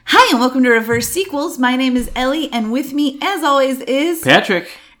and welcome to Reverse Sequels. My name is Ellie, and with me, as always, is... Patrick.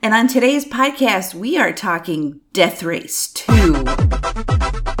 And on today's podcast, we are talking Death Race 2.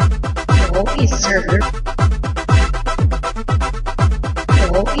 Holy server.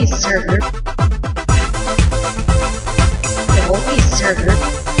 Holy server. Holy server.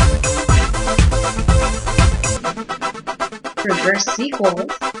 Reverse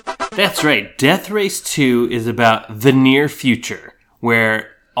sequels. That's right. Death Race 2 is about the near future, where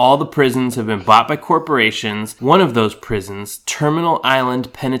all the prisons have been bought by corporations. One of those prisons, Terminal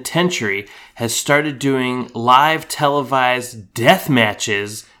Island Penitentiary, has started doing live televised death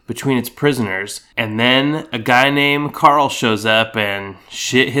matches between its prisoners. And then a guy named Carl shows up and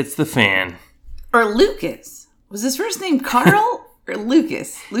shit hits the fan. Or Lucas. Was his first name Carl or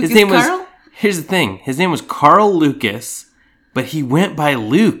Lucas? Lucas His name Carl? Here's the thing. His name was Carl Lucas, but he went by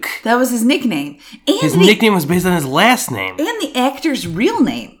Luke. That was his nickname. And His nickname was based on his last name. And the actor's real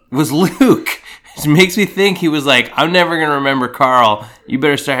name. Was Luke. Which makes me think he was like, I'm never going to remember Carl. You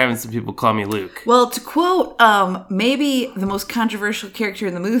better start having some people call me Luke. Well, to quote maybe the most controversial character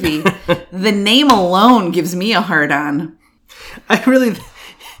in the movie, the name alone gives me a hard on.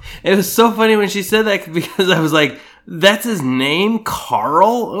 It was so funny when she said that because I was like, that's his name?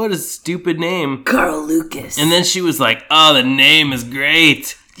 Carl? What a stupid name. Carl Lucas. And then she was like, oh, the name is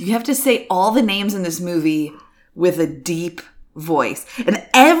great. You have to say all the names in this movie with a deep voice. And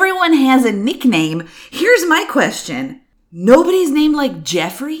everyone has a nickname. Here's my question. Nobody's named like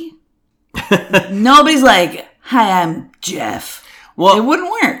Jeffrey? Nobody's like, hi, I'm Jeff. Well, it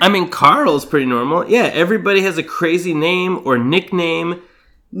wouldn't work. I mean, Carl's pretty normal. Yeah, everybody has a crazy name or nickname.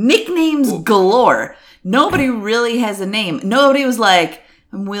 Nicknames galore. Nobody really has a name. Nobody was like,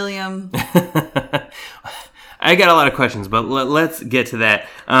 I'm William. I got a lot of questions, but let's get to that.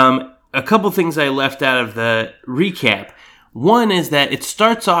 A couple things I left out of the recap. One is that it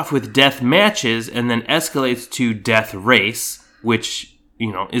starts off with death matches and then escalates to Death Race, which,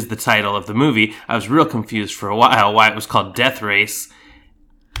 you know, is the title of the movie. I was real confused for a while why it was called Death Race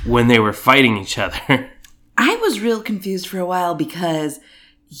when they were fighting each other. I was real confused for a while because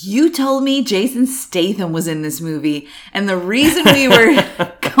you told me Jason Statham was in this movie, and the reason we were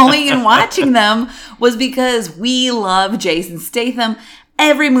going and watching them was because we love Jason Statham.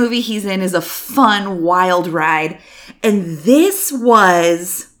 Every movie he's in is a fun, wild ride, and this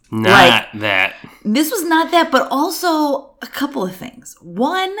was not that. This was not that, but also a couple of things.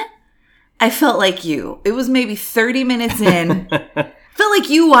 One, I felt like you. It was maybe 30 minutes in. Felt like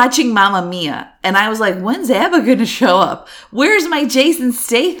you watching Mamma Mia, and I was like, when's Abba going to show up? Where's my Jason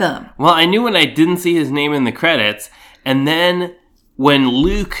Statham? Well, I knew when I didn't see his name in the credits, and then when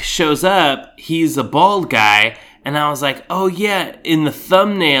Luke shows up, he's a bald guy, and I was like, oh yeah, in the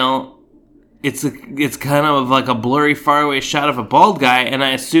thumbnail, it's kind of like a blurry, faraway shot of a bald guy, and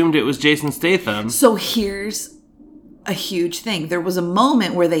I assumed it was Jason Statham. So here's a huge thing. There was a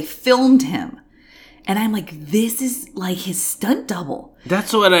moment where they filmed him. And I'm like, this is like his stunt double.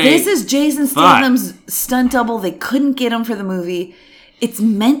 That's what This is Jason Statham's stunt double. They couldn't get him for the movie. It's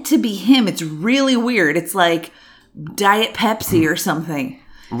meant to be him. It's really weird. It's like Diet Pepsi or something.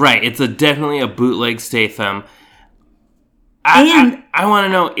 Right. It's definitely a bootleg Statham. I want to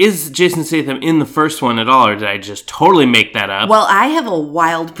know, is Jason Statham in the first one at all, or did I just totally make that up? Well, I have a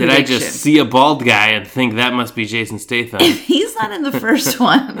wild prediction. Did I just see a bald guy and think that must be Jason Statham? He's not in the first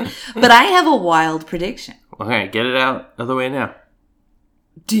one, but I have a wild prediction. Okay, get it out of the way now.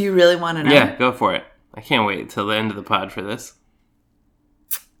 Do you really want to know? Yeah, go for it. I can't wait till the end of the pod for this.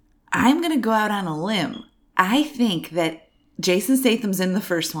 I'm going to go out on a limb. I think that Jason Statham's in the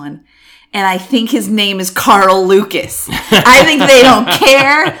first one, and I think his name is Carl Lucas. I think they don't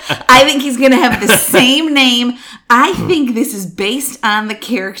care. I think he's going to have the same name. I think this is based on the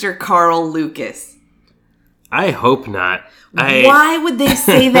character Carl Lucas. I hope not. Why would they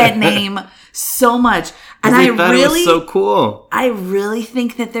say that name so much? And I thought it was so cool. I really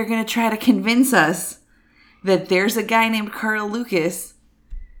think that they're going to try to convince us that there's a guy named Carl Lucas.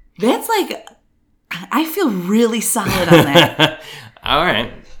 That's like, I feel really solid on that. All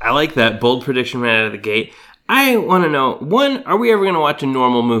right. I like that bold prediction right out of the gate. I want to know, one, are we ever going to watch a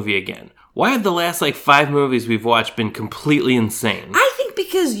normal movie again? Why have the last 5 movies we've watched been completely insane? I think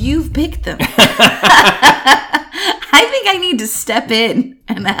because you've picked them. I think I need to step in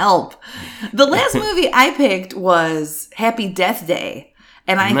and help. The last movie I picked was Happy Death Day,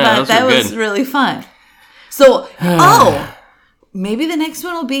 and I thought that was really fun. So, maybe the next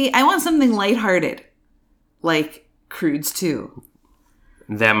one will be, I want something lighthearted, like Croods 2.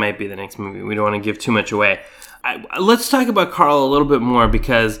 That might be the next movie. We don't want to give too much away. Let's talk about Carl a little bit more,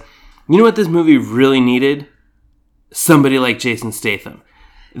 because you know what this movie really needed? Somebody like Jason Statham.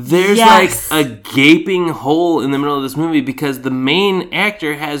 There's Yes. like a gaping hole in the middle of this movie because the main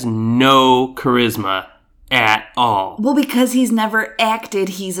actor has no charisma at all. Well, because he's never acted,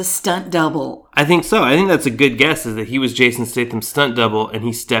 he's a stunt double. I think so. I think that's a good guess, is that he was Jason Statham's stunt double and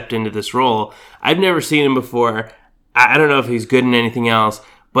he stepped into this role. I've never seen him before. I don't know if he's good in anything else,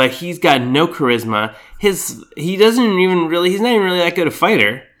 but he's got no charisma. He's not even really that good a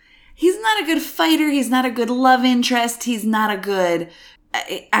fighter. He's not a good fighter. He's not a good love interest. He's not a good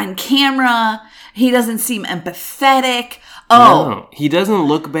on camera. He doesn't seem empathetic. Oh, No, he doesn't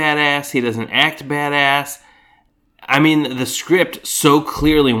look badass. He doesn't act badass. I mean, the script so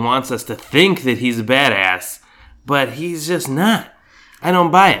clearly wants us to think that he's a badass, but he's just not. I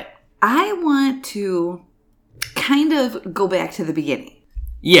don't buy it. I want to kind of go back to the beginning.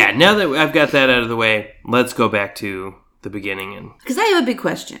 Yeah, now that I've got that out of the way, let's go back to the beginning. And Because I have a big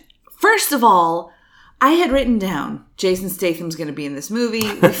question. First of all, I had written down Jason Statham's going to be in this movie.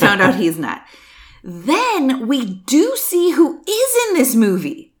 We found out he's not. Then we do see who is in this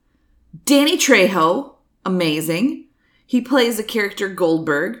movie. Danny Trejo, amazing. He plays the character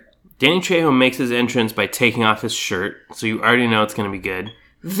Goldberg. Danny Trejo makes his entrance by taking off his shirt, so you already know it's going to be good.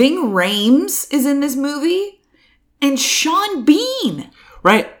 Ving Rhames is in this movie. And Sean Bean.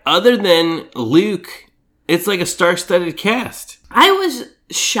 Right, other than Luke, it's like a star-studded cast. I was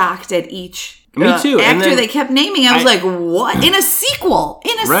shocked at each Me too, and actor then they kept naming. I was like, what? In a sequel.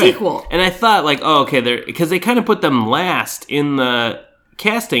 Sequel. And I thought, like, oh, okay, because they kind of put them last in the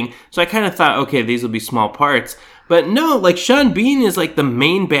casting, so I kind of thought, okay, these will be small parts. But no, like, Sean Bean is, like, the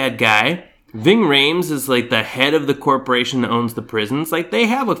main bad guy. Ving Rhames is, like, the head of the corporation that owns the prisons. Like, they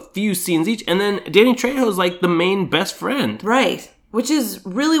have a few scenes each, and then Danny Trejo is, like, the main best friend. Right. Which is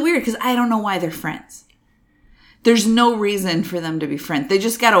really weird, because I don't know why they're friends. There's no reason for them to be friends. They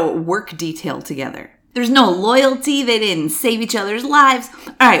just got a work detail together. There's no loyalty. They didn't save each other's lives.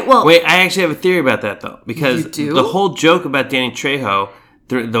 All right, well... Wait, I actually have a theory about that, though. Because You do? the whole joke about Danny Trejo,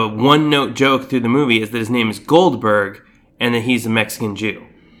 the one-note joke through the movie, is that his name is Goldberg and that he's a Mexican Jew.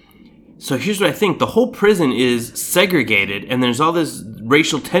 So here's what I think. The whole prison is segregated, and there's all this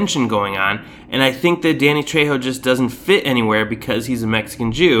racial tension going on, and I think that Danny Trejo just doesn't fit anywhere because he's a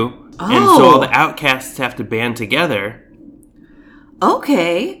Mexican Jew, and so all the outcasts have to band together.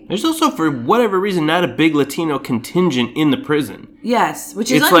 Okay. There's also, for whatever reason, not a big Latino contingent in the prison. Yes,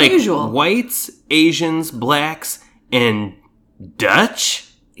 which is It's unusual. like whites, Asians, blacks, and Dutch?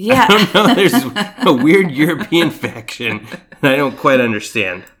 Yeah. I don't know. There's a weird European faction that I don't quite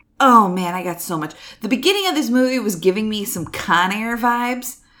understand. Oh, man, I got so much. The beginning of this movie was giving me some Con Air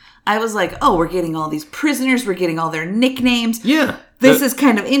vibes. I was like, oh, we're getting all these prisoners. We're getting all their nicknames. Yeah. This is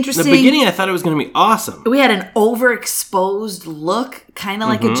kind of interesting. The beginning, I thought it was going to be awesome. We had an overexposed look, kind of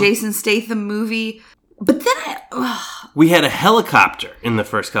like Mm-hmm. a Jason Statham movie. But then We had a helicopter in the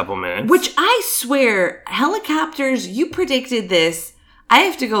first couple minutes. which I swear, helicopters, you predicted this. I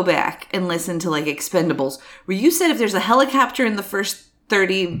have to go back and listen to like Expendables, where you said if there's a helicopter in the first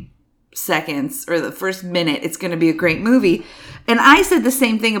 30 seconds or the first minute, it's going to be a great movie. And I said the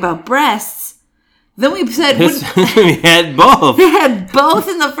same thing about breasts. Then we said We had both. they had both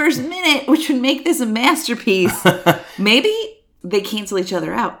in the first minute, which would make this a masterpiece. Maybe they cancel each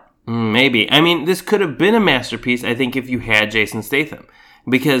other out. Maybe. I mean, this could have been a masterpiece, I think, if you had Jason Statham.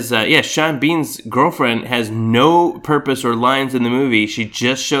 Because, Sean Bean's girlfriend has no purpose or lines in the movie. She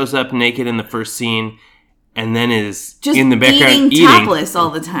just shows up naked in the first scene and then is Just in the background eating topless all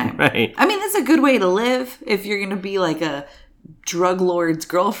the time. Right. I mean, that's a good way to live if you're going to be like a drug lord's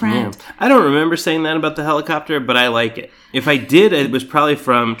girlfriend. Yeah. I don't remember saying that about the helicopter, but I like it. If I did, it was probably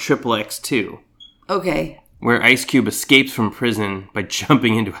from Triple X2, Okay. where Ice Cube escapes from prison by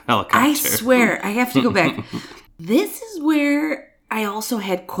jumping into a helicopter. I swear, I have to go back. This is where I also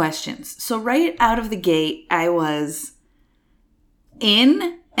had questions. So right out of the gate, I was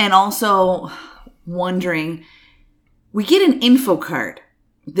in and also wondering, we get an info card.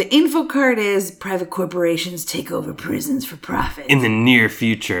 The info card is private corporations take over prisons for profit. In the near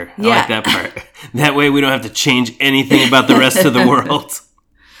future. I Yeah. like that part. That way we don't have to change anything about the rest of the world.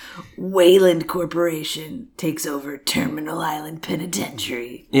 Wayland Corporation takes over Terminal Island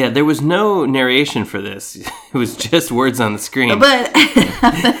Penitentiary. Yeah, there was no narration for this. It was just words on the screen. But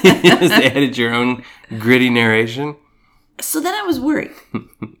You just added your own gritty narration. so then I was worried.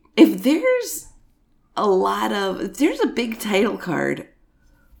 If there's if there's a big title card,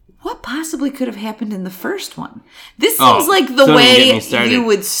 what possibly could have happened in the first one? This seems like the don't even get way me started. you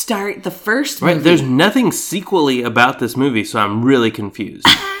would start the first Right, movie. there's nothing sequel-y about this movie, so I'm really confused.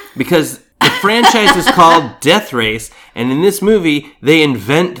 Because the franchise is called Death Race, and in this movie, they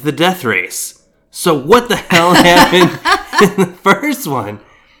invent the Death Race. So what the hell happened in the first one?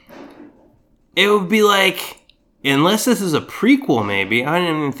 It would be like, unless this is a prequel, maybe. I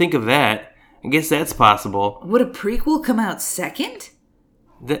didn't even think of that. I guess that's possible. Would a prequel come out second?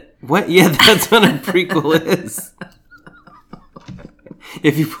 What? Yeah, that's what a prequel is.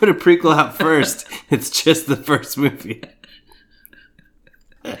 If you put a prequel out first, it's just the first movie.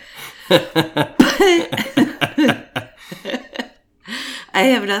 I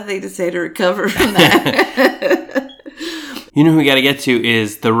have nothing to say to recover from that. You know who we got to get to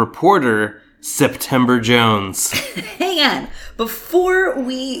is the reporter, September Jones. Hang on. Before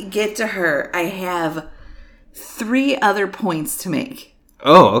we get to her, I have 3 other points to make.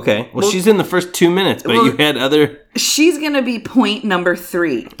 Oh, okay. Well, she's in the first 2 minutes, but you had other... She's going to be point number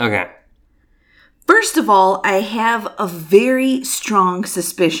 3. Okay. First of all, I have a very strong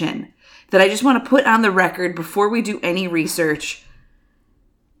suspicion that I just want to put on the record before we do any research.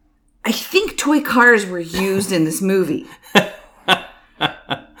 I think toy cars were used in this movie.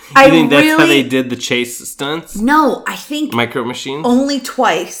 You think that's how they did the chase stunts? No, I think... Micro Machines? Only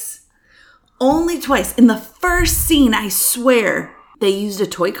twice. Only twice. In the first scene, I swear, they used a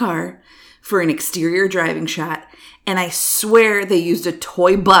toy car for an exterior driving shot. And I swear they used a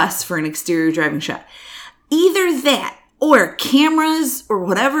toy bus for an exterior driving shot. Either that or cameras or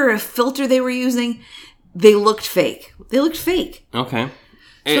whatever filter they were using, they looked fake. They looked fake. Okay.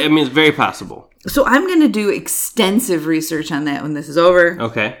 I mean, it's very possible. So I'm going to do extensive research on that when this is over.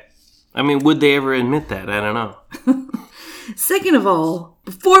 Okay. I mean, would they ever admit that? I don't know. Second of all,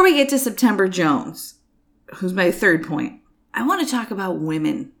 before we get to September Jones, who's my third point, I want to talk about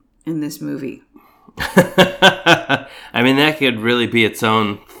women in this movie. I mean, that could really be its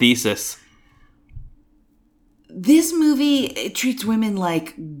own thesis. This movie, it treats women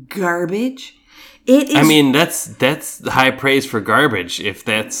like garbage. It is. I mean, that's high praise for garbage, if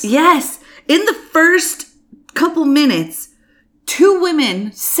that's... Yes. In the first couple minutes, 2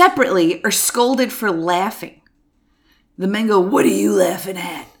 women separately are scolded for laughing. The men go, "What are you laughing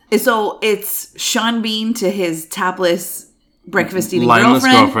at?" And so it's Sean Bean to his topless breakfast eating Lineless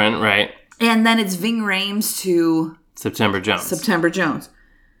girlfriend. girlfriend, right. And then it's Ving Rhames to September Jones. September Jones.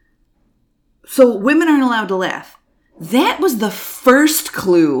 So women aren't allowed to laugh. That was the first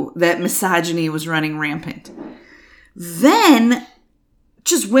clue that misogyny was running rampant. Then,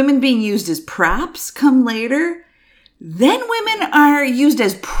 just women being used as props come later. Then women are used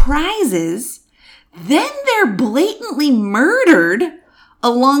as prizes. Then they're blatantly murdered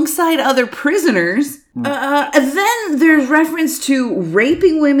alongside other prisoners. Then there's reference to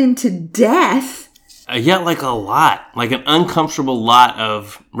raping women to death. Yeah, like a lot. Like an uncomfortable lot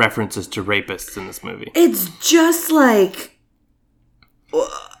of references to rapists in this movie. It's just like,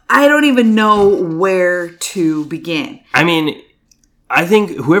 I don't even know where to begin. I mean, I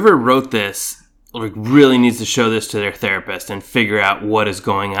think whoever wrote this really needs to show this to their therapist and figure out what is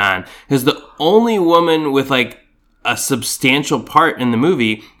going on. Because the only woman with like a substantial part in the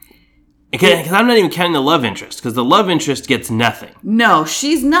movie, because I'm not even counting the love interest, because the love interest gets nothing. No,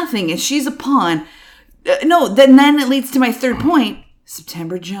 she's nothing, and she's a pawn. Then it leads to my third point.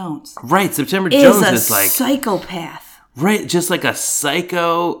 September Jones. Right, September Jones is like... psychopath. Right, just like a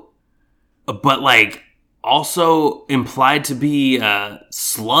psycho, but like also implied to be a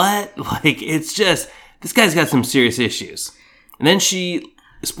slut. Like, it's just, this guy's got some serious issues. And then she,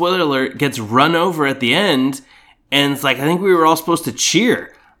 spoiler alert, gets run over at the end, and it's like, I think we were all supposed to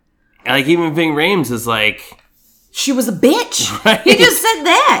cheer. And like, even Ving Rhames is like... She was a bitch. Right. He just said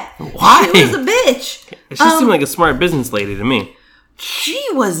that. Why? She was a bitch. She seemed like a smart business lady to me. She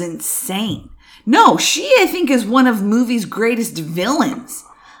was insane. No, she, I think, is one of movies' greatest villains.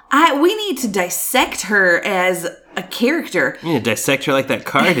 We need to dissect her as a character. You need to dissect her like that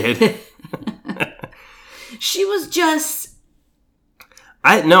car did. She was just...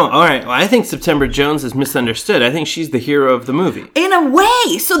 All right. Well, I think September Jones is misunderstood. I think she's the hero of the movie. In a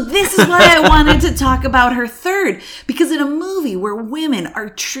way. So this is why I wanted to talk about her third. Because in a movie where women are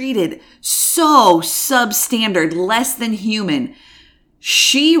treated so substandard, less than human,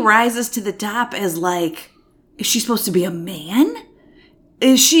 she rises to the top as like, is she supposed to be a man?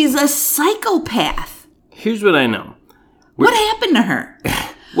 She's a psychopath. Here's what I know. What happened to her?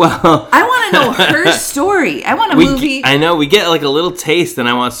 Well, I want to know her story. I want a movie. I know, we get like a little taste, and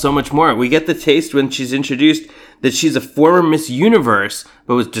I want so much more. We get the taste when she's introduced that she's a former Miss Universe,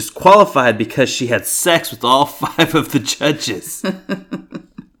 but was disqualified because she had sex with all 5 of the judges.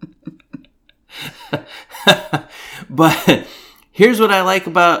 But here's what I like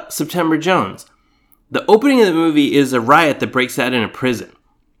about September Jones. The opening of the movie is a riot that breaks out in a prison.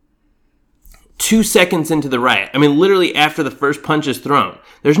 2 seconds into the riot. I mean, literally after the first punch is thrown.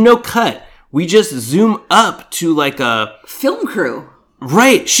 There's no cut. We just zoom up to like a... Film crew.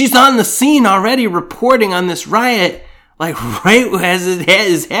 Right. She's on the scene already reporting on this riot, like right as it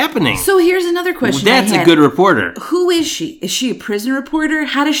is happening. So here's another question. That's a good reporter. Who is she? Is she a prison reporter?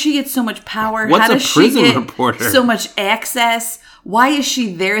 How does she get so much power? What's How does a prison she get reporter? so much access? Why is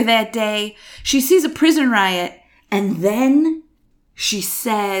she there that day? She sees a prison riot, and then she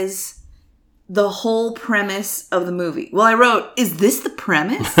says the whole premise of the movie. Well, I wrote, is this the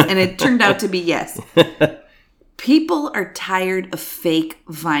premise? And it turned out to be yes. People are tired of fake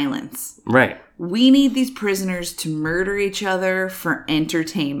violence. Right. We need these prisoners to murder each other for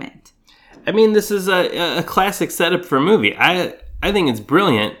entertainment. I mean, this is a classic setup for a movie. I think it's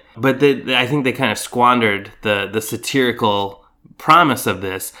brilliant, but I think they kind of squandered the satirical promise of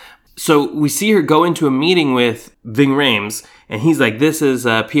this. So we see her go into a meeting with Ving Rhames, and he's like, this is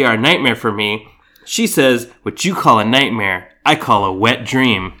a PR nightmare for me. She says, what you call a nightmare, I call a wet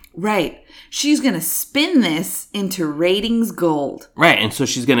dream. Right. She's going to spin this into ratings gold. Right, and so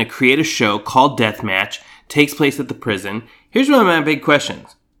she's going to create a show called Deathmatch, takes place at the prison. Here's one of my big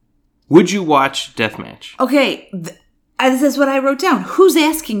questions. Would you watch Deathmatch? Okay, this is what I wrote down. Who's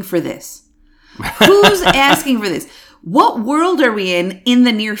asking for this? Who's asking for this? What world are we in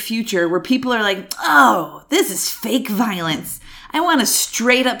the near future where people are like, oh, this is fake violence. I want to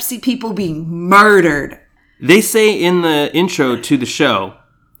straight up see people being murdered. They say in the intro to the show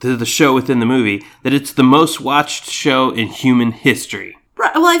within the movie, that it's the most watched show in human history.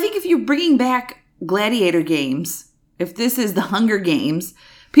 Right. Well, I think if you're bringing back gladiator games, if this is the Hunger Games,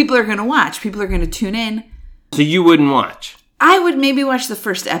 people are going to watch. People are going to tune in. So you wouldn't watch? I would maybe watch the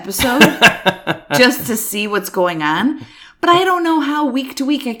first episode just to see what's going on. But I don't know how week to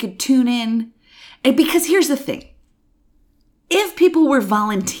week I could tune in. Because here's the thing. If people were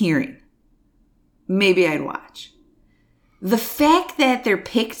volunteering, maybe I'd watch. The fact that they're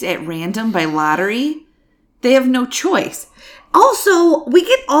picked at random by lottery, they have no choice. Also, we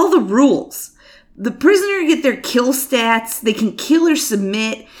get all the rules. The prisoner get their kill stats. They can kill or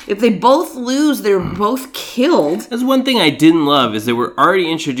submit. If they both lose, they're both killed. That's one thing I didn't love, is that we're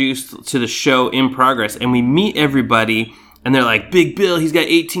already introduced to the show in progress, and we meet everybody, and they're like, Big Bill, he's got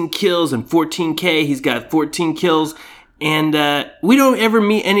 18 kills, and 14K, he's got 14 kills. And we don't ever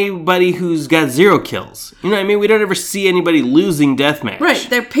meet anybody who's got 0 kills. You know what I mean? We don't ever see anybody losing deathmatch. Right.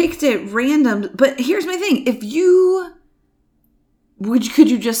 They're picked at random. But here's my thing. Could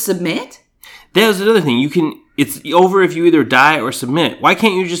you just submit? That was another thing. It's over if you either die or submit. Why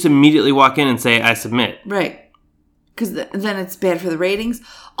can't you just immediately walk in and say, I submit? Right. Because then it's bad for the ratings.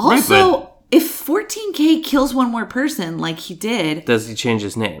 Also, right, if 14K kills one more person like he did. Does he change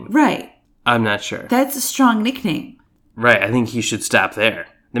his name? Right. I'm not sure. That's a strong nickname. Right, I think he should stop there.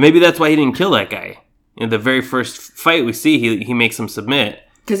 Then maybe that's why he didn't kill that guy. In the very first fight we see, he makes him submit.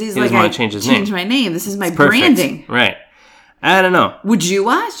 Because he's he like, I changed my name. This is my it's perfect. branding. Right. I don't know. Would you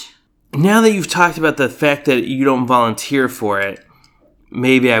watch? Now that you've talked about the fact that you don't volunteer for it,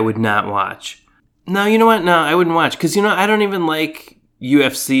 maybe I would not watch. No, you know what? No, I wouldn't watch. Because, I don't even like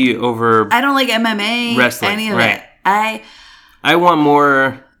UFC over I don't like MMA. Wrestling. Any of right. it. I want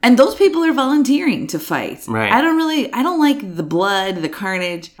more. And those people are volunteering to fight. Right. I don't like the blood, the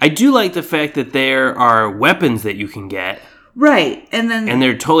carnage. I do like the fact that there are weapons that you can get. Right. And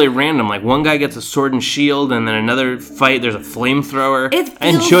they're totally random. Like one guy gets a sword and shield, and then another fight there's a flamethrower. I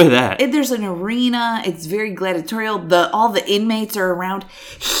enjoy that. There's an arena. It's very gladiatorial. All the inmates are around.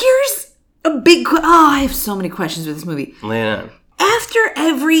 Here's a big I have so many questions with this movie. Lay it on. After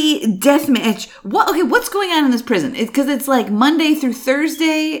every death match, what's going on in this prison? Because it's like Monday through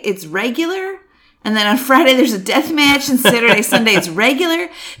Thursday, it's regular. And then on Friday, there's a death match. And Saturday, Sunday, it's regular.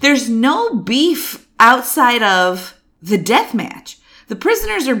 There's no beef outside of the death match. The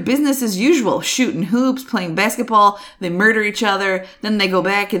prisoners are business as usual, shooting hoops, playing basketball. They murder each other. Then they go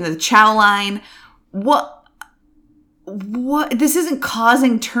back in the chow line. What? This isn't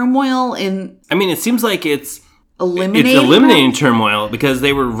causing turmoil in... I mean, it seems like it's eliminating turmoil because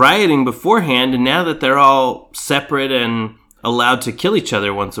they were rioting beforehand, and now that they're all separate and allowed to kill each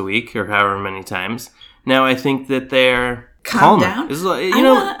other once a week or however many times, now I think that they're calmer. Down. I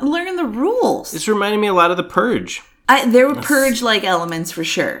want to learn the rules. It's reminding me a lot of The Purge. There were Purge-like elements for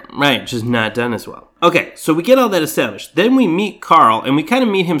sure. Right, just not done as well. Okay, so we get all that established. Then we meet Carl, and we kind of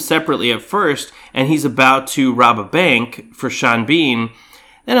meet him separately at first, and he's about to rob a bank for Sean Bean.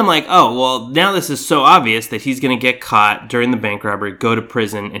 Then I'm like, oh, well, now this is so obvious that he's going to get caught during the bank robbery, go to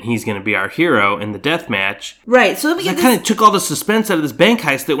prison, and he's going to be our hero in the death match. Right. So that kind of took all the suspense out of this bank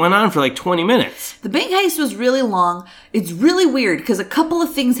heist that went on for like 20 minutes. The bank heist was really long. It's really weird because a couple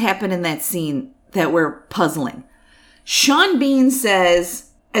of things happened in that scene that were puzzling. Sean Bean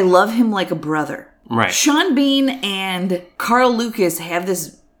says, I love him like a brother. Right. Sean Bean and Carl Lucas have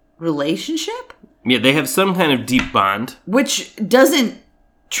this relationship, Yeah, they have some kind of deep bond. which doesn't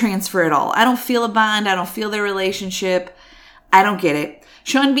transfer at all. I don't feel a bond. I don't feel their relationship. I don't get it.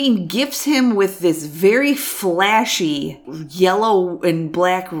 Sean Bean gifts him with this very flashy yellow and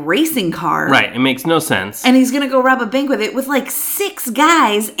black racing car. Right, it makes no sense. And he's going to go rob a bank with it with like 6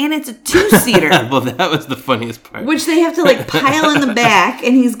 guys, and it's a 2-seater. Well, that was the funniest part. Which they have to like pile in the back,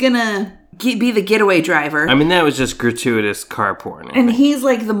 and he's going to be the getaway driver. I mean, that was just gratuitous car porn. And he's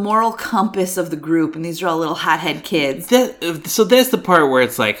like the moral compass of the group, and these are all little hothead kids. So that's the part where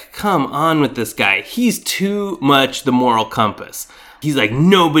it's like, come on with this guy. He's too much the moral compass. He's like,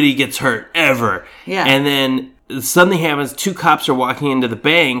 nobody gets hurt, ever. Yeah. And then something happens, 2 cops are walking into the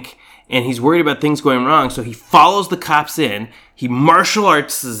bank, and he's worried about things going wrong, so he follows the cops in, he martial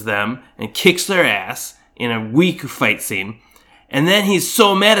arts them, and kicks their ass in a weak fight scene. And then he's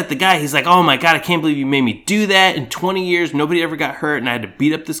so mad at the guy, he's like, oh my god, I can't believe you made me do that. In 20 years, nobody ever got hurt, and I had to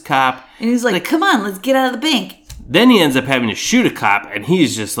beat up this cop. And he's like, come on, let's get out of the bank. Then he ends up having to shoot a cop, and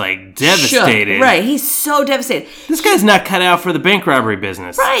he's just like devastated. Shook. Right, he's so devastated. This guy's not cut out for the bank robbery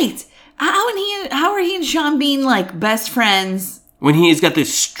business. Right. How are he and Sean Bean like best friends? When he's got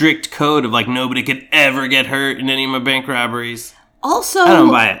this strict code of like nobody could ever get hurt in any of my bank robberies. Also, I don't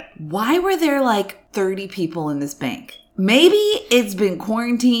buy it. Why were there like 30 people in this bank? Maybe it's been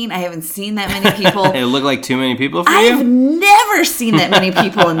quarantine. I haven't seen that many people. It looked like too many people for I've you? never seen that many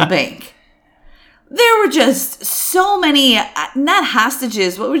people in the bank. There were just so many, not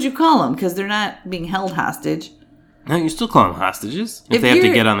hostages. What would you call them? Because they're not being held hostage. No, you still call them hostages if If they have to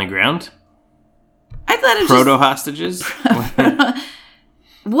you're- get on the ground. I thought it was Proto hostages.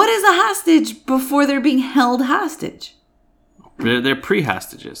 what is a hostage before they're being held hostage? They're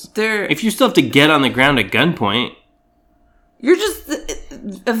pre-hostages. They're If you still have to get on the ground at gunpoint. You're just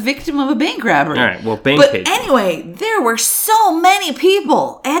a victim of a bank robbery. All right, well, bank But paid. anyway, there were so many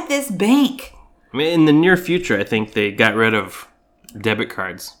people at this bank. I mean, in the near future, I think they got rid of debit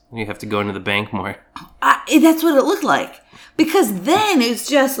cards. You have to go into the bank more. That's what it looked like. Because then it's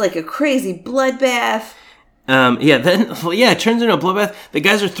just like a crazy bloodbath. It turns into a bloodbath. The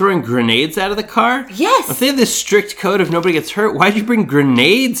guys are throwing grenades out of the car. Yes. If they have this strict code of nobody gets hurt, why'd you bring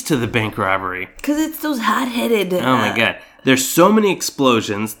grenades to the bank robbery? Because it's those hot-headed... Oh my god. There's so many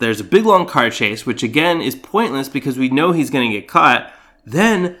explosions. There's a big long car chase, which again is pointless because we know he's going to get caught.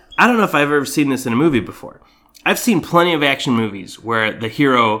 Then, I don't know if I've ever seen this in a movie before. I've seen plenty of action movies where the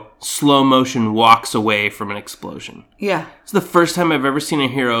hero slow motion walks away from an explosion. Yeah. It's the first time I've ever seen a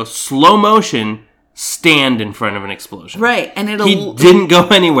hero slow motion stand in front of an explosion. Right. And He didn't go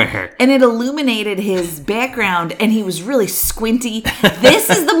anywhere. And it illuminated his background, and he was really squinty.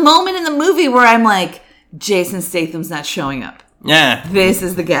 This is the moment in the movie where I'm like, Jason Statham's not showing up. Yeah. This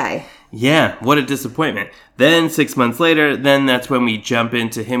is the guy. Yeah, what a disappointment. Then 6 months later, that's when we jump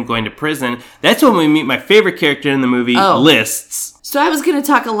into him going to prison. That's when we meet my favorite character in the movie, Lists. So I was going to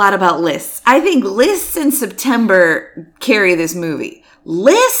talk a lot about Lists. I think Lists and September carry this movie.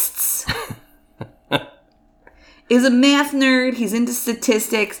 Lists is a math nerd. He's into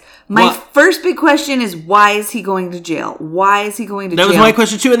statistics. My first big question is, why is he going to jail? Why is he going to jail? That was my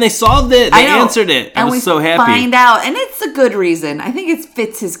question too, and they solved it. They answered it. I was so happy. Find out, and it's a good reason. I think it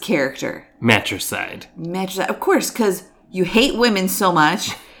fits his character. Matricide. Of course, because you hate women so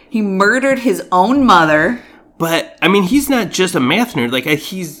much. He murdered his own mother. But, I mean, he's not just a math nerd. Like,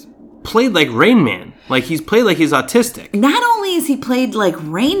 he's played like Rain Man. Like, he's played like he's autistic. Not only is he played like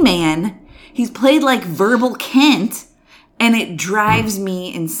Rain Man, he's played like Verbal Kent. And it drives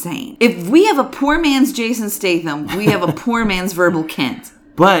me insane. If we have a poor man's Jason Statham, we have a poor man's Verbal Kent.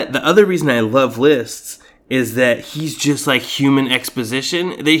 But the other reason I love Lists is that he's just like human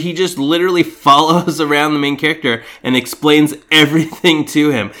exposition. That he just literally follows around the main character and explains everything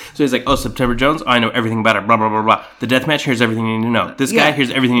to him. So he's like, oh, September Jones? Oh, I know everything about her. Blah, blah, blah, blah. The deathmatch, here's everything you need to know. This guy, here's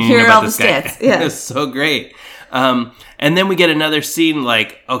everything you need to know about this guy. Here are all the stats. Yeah. It's so great. And then we get another scene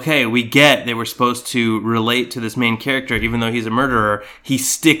like, okay, we get they were supposed to relate to this main character, even though he's a murderer. He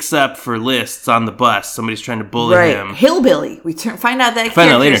sticks up for Lists on the bus. Somebody's trying to bully him. Hillbilly. We find out that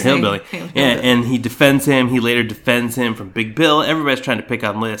Find out later, character's name. Hillbilly. Yeah, and he defends him. He later defends him from Big Bill. Everybody's trying to pick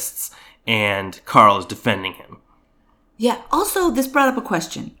on Lists, and Carl is defending him. Yeah. Also, this brought up a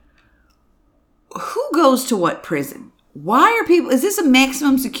question. Who goes to what prison? Why are people... Is this a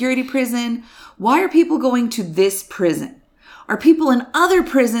maximum security prison? Why are people going to this prison? Are people in other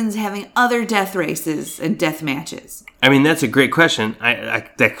prisons having other death races and death matches? I mean, that's a great question.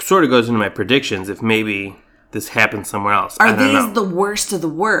 That sort of goes into my predictions if maybe this happens somewhere else. Are I don't know. these the worst of the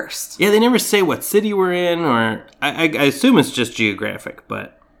worst? Yeah, they never say what city we're in, or... I assume it's just geographic,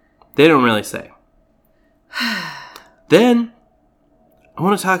 but they don't really say. Then, I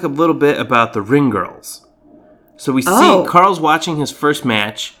want to talk a little bit about the ring girls. So we see Oh. Carl's watching his first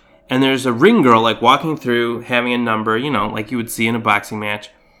match, and there's a ring girl, like, walking through, having a number, like you would see in a boxing match.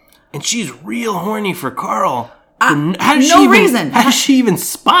 And she's real horny for Carl. How does she even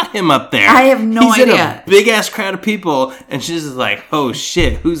spot him up there? I have no He's in idea. a big-ass crowd of people, and she's just like, oh,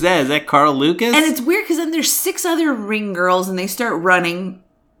 shit, who's that? Is that Carl Lucas? And it's weird because then there's 6 other ring girls and they start running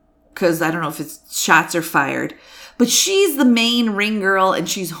because I don't know if it's shots are fired. But she's the main ring girl and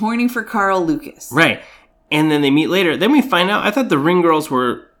she's horny for Carl Lucas. Right. And then they meet later. Then we find out, I thought the ring girls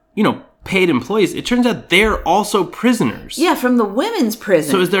were, paid employees. It turns out they're also prisoners. Yeah, from the women's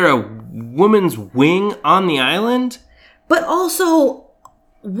prison. So is there a women's wing on the island? But also,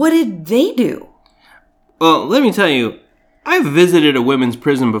 what did they do? Well, let me tell you, I've visited a women's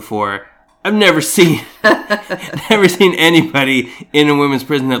prison before. I've never seen anybody in a women's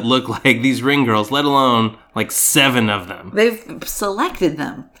prison that looked like these ring girls, let alone like 7 of them. They've selected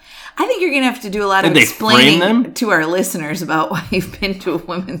them. I think you're going to have to do a lot of Did they frame them? explaining to our listeners about why you've been to a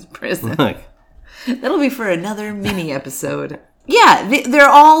women's prison. Look, That'll be for another mini episode. Yeah, they're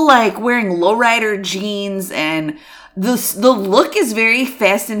all like wearing lowrider jeans, and the look is very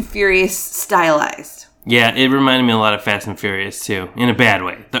Fast and Furious stylized. yeah, it reminded me a lot of Fast and Furious too, in a bad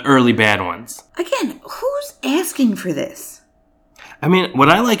way. The early bad ones. Again, who's asking for this? I mean, what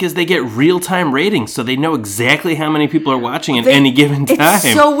I like is they get real-time ratings, so they know exactly how many people are watching at any given time.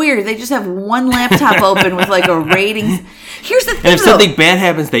 It's so weird. They just have one laptop open with like a rating. Here's the thing, and if though. something bad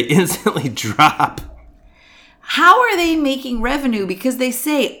happens, they instantly drop. How are they making revenue? Because they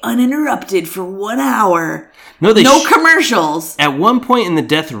say uninterrupted for 1 hour. No, No commercials. At one point in the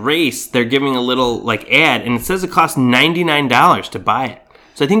death race, they're giving a little ad, and it says it costs $99 to buy it.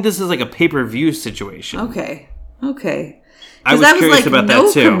 So I think this is like a pay-per-view situation. Okay. I was That curious about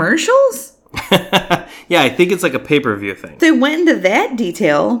that too. No commercials? Yeah, I think it's like a pay-per-view thing. They went into that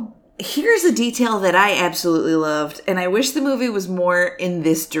detail. Here's a detail that I absolutely loved, and I wish the movie was more in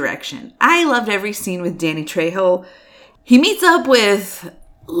this direction. I loved every scene with Danny Trejo. He meets up with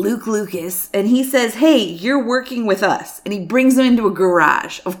Luke Lucas, and he says, hey, you're working with us. And he brings him into a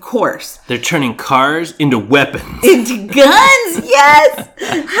garage, of course. They're turning cars into weapons. Into guns? Yes!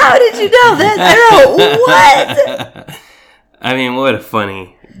 How did you know that? I don't know. What? I mean, what a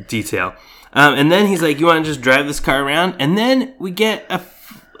funny detail. And then he's like, you want to just drive this car around? And then we get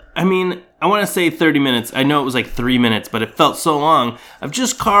I want to say 30 minutes. I know it was like 3 minutes, but it felt so long of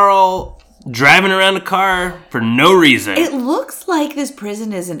just Carl driving around a car for no reason. It looks like this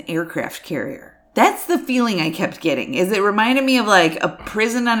prison is an aircraft carrier. That's the feeling I kept getting. Is it reminded me of like a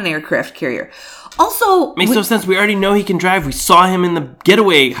prison on an aircraft carrier. Also, Makes no sense. We already know he can drive. We saw him in the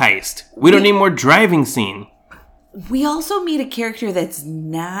getaway heist. We don't need more driving scene. we also meet a character that's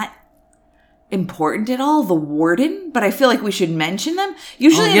not important at all, the warden, but I feel like we should mention them.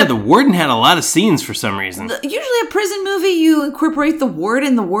 Usually, the warden had a lot of scenes for some reason. usually a prison movie, you incorporate the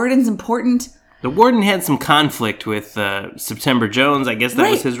warden. The warden's important. The warden had some conflict with September Jones. I guess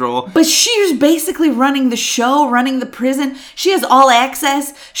that was his role. But she's basically running the show, running the prison. She has all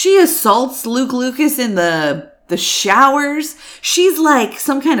access. She assaults Luke Lucas in the showers. She's like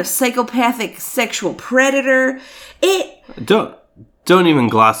some kind of psychopathic sexual predator. Don't even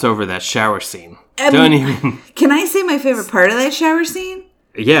gloss over that shower scene. Don't even. Can I say my favorite part of that shower scene?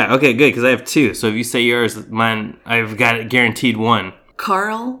 Yeah, okay, good, because I have two. So if you say yours, mine, I've got it guaranteed one.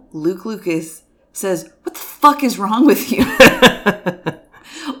 Luke Lucas says, "What the fuck is wrong with you?"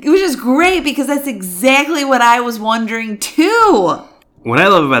 Which is great because that's exactly what I was wondering too. What I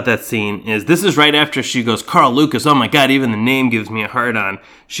love about that scene is this is right after she goes, Carl Lucas, oh my god, even the name gives me a hard on.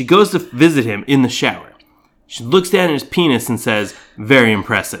 She goes to visit him in the shower. She looks down at his penis and says, very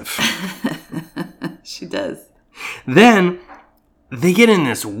impressive. She does. Then they get in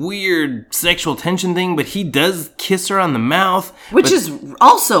this weird sexual tension thing, but he does kiss her on the mouth. Which is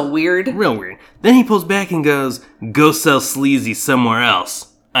also weird. Real weird. Then he pulls back and goes, go sell sleazy somewhere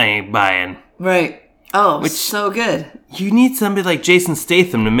else. I ain't buying. Right. Oh, so good. You need somebody like Jason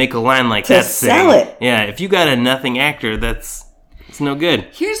Statham to make a line like that. To sell it. Yeah, if you got a nothing actor, it's no good.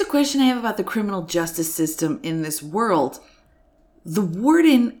 Here's a question I have about the criminal justice system in this world. The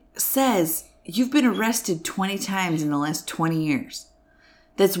warden says you've been arrested 20 times in the last 20 years.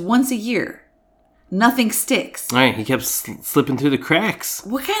 That's once a year. Nothing sticks. All right, he kept slipping through the cracks.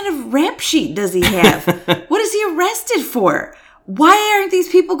 What kind of rap sheet does he have? What is he arrested for? Why aren't these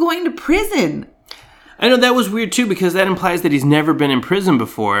people going to prison? I know that was weird too, because that implies that he's never been in prison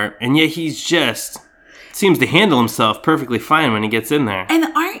before, and yet he's just seems to handle himself perfectly fine when he gets in there. And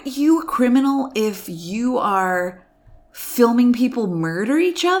aren't you a criminal if you are filming people murder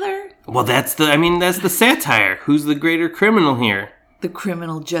each other? Well, that's the satire. Who's the greater criminal here? The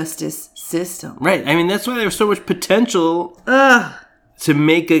criminal justice system. Right. I mean, that's why there's so much potential to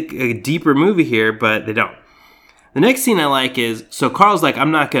make a deeper movie here, but they don't. The next scene I like is, so Carl's like,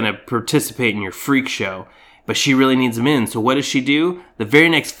 I'm not going to participate in your freak show, but she really needs him in. So what does she do? The very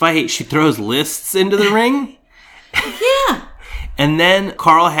next fight, she throws lists into the ring. Yeah. And then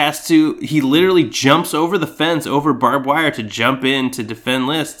Carl he literally jumps over the fence, over barbed wire to jump in to defend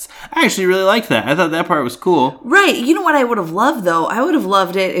lists. I actually really liked that. I thought that part was cool. Right. You know what I would have loved, though? I would have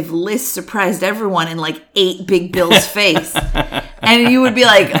loved it if List surprised everyone and, like, ate Big Bill's face. And you would be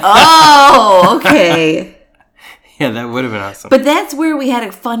like, oh, okay. Yeah, that would have been awesome. But that's where we had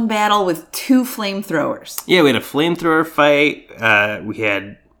a fun battle with 2 flamethrowers. Yeah, we had a flamethrower fight. We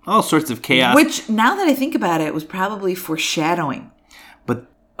had all sorts of chaos. Which, now that I think about it, was probably foreshadowing. But,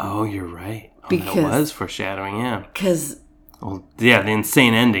 oh, you're right. Oh, Because- that was foreshadowing, yeah. Because Well, yeah, the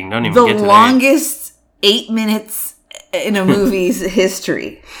insane ending. Don't even the get to longest 8 minutes in a movie's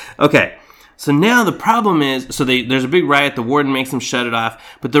history. that. Okay. So now the problem is, there's a big riot, the warden makes them shut it off,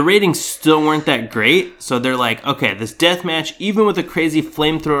 but the ratings still weren't that great, so they're like, okay, this death match, even with a crazy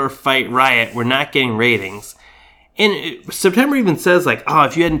flamethrower fight riot, we're not getting ratings. And September even says, like, oh,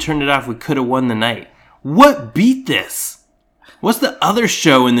 if you hadn't turned it off, we could have won the night. What beat this? What's the other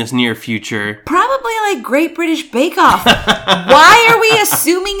show in this near future? Probably like Great British Bake Off. Why are we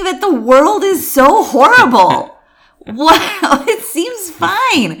assuming that the world is so horrible? Wow, it seems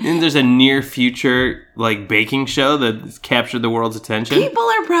fine. And there's a near future, like, baking show that's captured the world's attention. People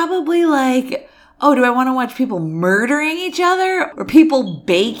are probably like, oh, do I want to watch people murdering each other or people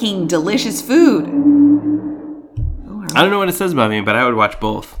baking delicious food? I don't know what it says about me, but I would watch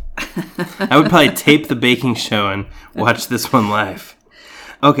both. I would probably tape the baking show and watch this one live.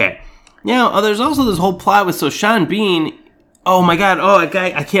 Okay. Now, there's also this whole plot with, so Sean Bean, oh my god,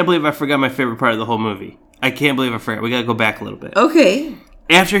 I can't believe I forgot my favorite part of the whole movie. I can't believe I forgot. We gotta go back a little bit. Okay.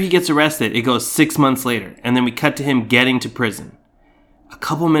 After he gets arrested, it goes 6 months later, and then we cut to him getting to prison. A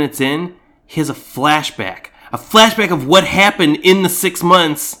couple minutes in, he has a flashback. A flashback of what happened in the 6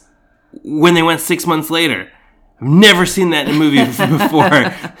 months when they went 6 months later. I've never seen that in a movie before.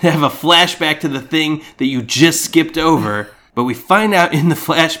 They have a flashback to the thing that you just skipped over, but we find out in the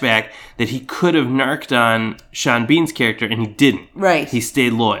flashback that he could have narked on Sean Bean's character, and he didn't. Right. He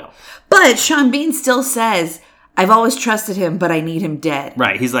stayed loyal. But Sean Bean still says, I've always trusted him, but I need him dead.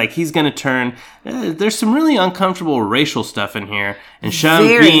 Right, he's like, he's going to turn... there's some really uncomfortable racial stuff in here. And Sean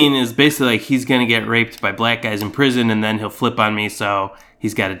Bean is basically like, he's going to get raped by black guys in prison, and then he'll flip on me, so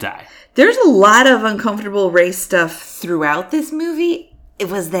he's got to die. There's a lot of uncomfortable race stuff throughout this movie.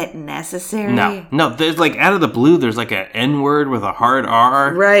 Was that necessary? No, there's like, out of the blue, there's like an N-word with a hard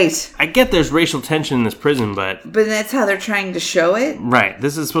R. Right. I get there's racial tension in this prison, but... But that's how they're trying to show it? Right,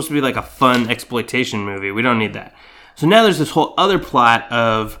 this is supposed to be like a fun exploitation movie. We don't need that. So now there's this whole other plot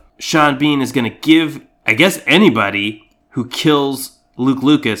of Sean Bean is going to give, I guess, anybody who kills Luke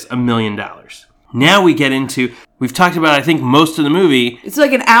Lucas $1 million. Now we get into, we've talked about, I think, most of the movie. It's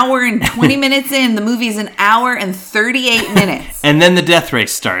like an hour and 20 minutes in. The movie's an hour and 38 minutes. And then the death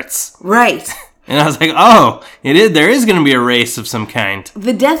race starts. Right. And I was like, oh, there is going to be a race of some kind.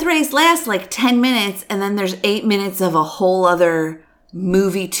 The death race lasts like 10 minutes, and then there's 8 minutes of a whole other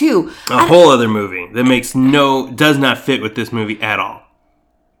movie, too. A whole other movie that does not fit with this movie at all.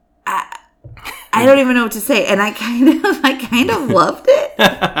 I don't even know what to say, and I kind of loved it.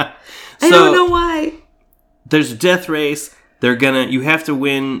 I don't know why. There's a death race. You have to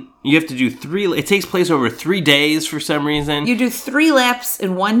win. You have to do 3. It takes place over 3 days for some reason. You do 3 laps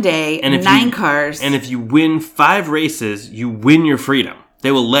in one day, and 9 cars. And if you win 5 races, you win your freedom.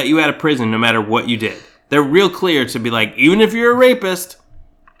 They will let you out of prison no matter what you did. They're real clear to be like, even if you're a rapist,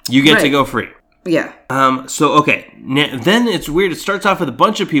 you get to go free. Yeah. Okay. Then it's weird. It starts off with a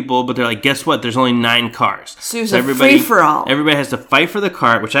bunch of people, but they're like, guess what? There's only 9 cars. So it's a free-for-all. Everybody has to fight for the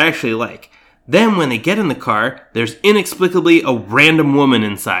car, which I actually like. Then when they get in the car, there's inexplicably a random woman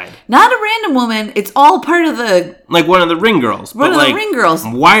inside. Not a random woman. It's all part of the... Like one of the ring girls. One of the ring girls.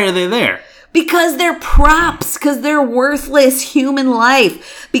 Why are they there? Because they're props. Because they're worthless human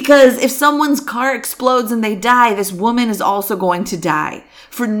life. Because if someone's car explodes and they die, this woman is also going to die.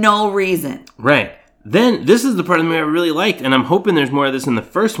 For no reason. Right. Then, this is the part of the movie I really liked, and I'm hoping there's more of this in the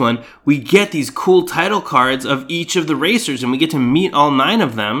first one. We get these cool title cards of each of the racers, and we get to meet all 9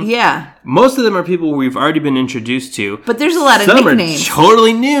 of them. Yeah. Most of them are people we've already been introduced to. But there's a lot of nicknames. Some are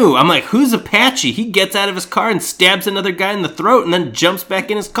totally new. I'm like, who's Apache? He gets out of his car and stabs another guy in the throat and then jumps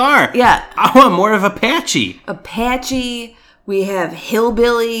back in his car. Yeah. I want more of Apache. Apache. We have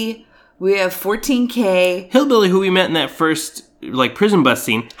Hillbilly. We have 14K. Hillbilly, who we met in that first, like, prison bus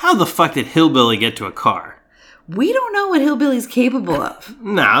scene. How the fuck did Hillbilly get to a car? We don't know what Hillbilly's capable of.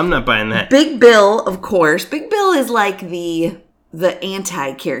 Nah, I'm not buying that. Big Bill, of course. Big Bill is like the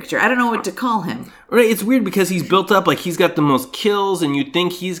anti-character. I don't know what to call him. Right, it's weird because he's built up like he's got the most kills, and you'd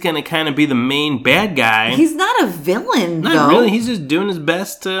think he's going to kind of be the main bad guy. He's not a villain, Not though. really. He's just doing his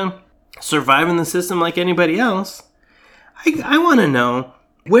best to survive in the system like anybody else. I want to know,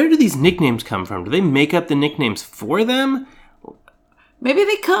 where do these nicknames come from? Do they make up the nicknames for them? Maybe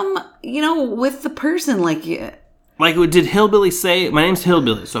they come, with the person. Like, did Hillbilly say, my name's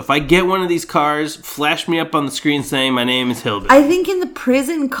Hillbilly, so if I get one of these cars, flash me up on the screen saying my name is Hillbilly. I think in the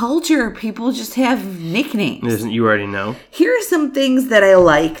prison culture, people just have nicknames. You already know. Here are some things that I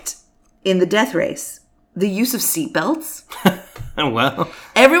liked in the death race. The use of seatbelts. Well,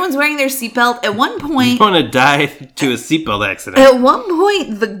 Everyone's wearing their seatbelt. At one you point, want to die to a seatbelt accident.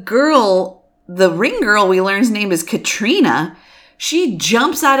 the ring girl we learn's name is Katrina. She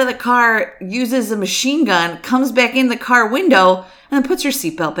jumps out of the car, uses a machine gun, comes back in the car window, and then puts her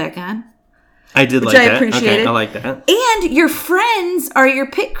seatbelt back on. I did Which like I that. appreciated. Okay, I like that. And your friends are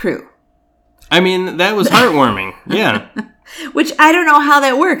your pit crew. I mean, that was heartwarming. Yeah. Which I don't know how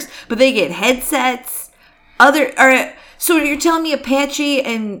that works, but they get headsets. So you're telling me Apache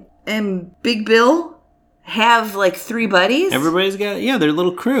and Big Bill have like 3 buddies? Everybody's got, their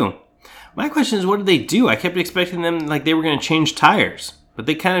little crew. My question is, what did they do? I kept expecting them like they were going to change tires, but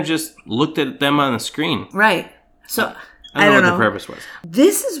they kind of just looked at them on the screen. Right. So I don't know what the purpose was.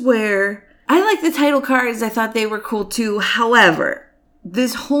 This is where I like the title cards. I thought they were cool too. However,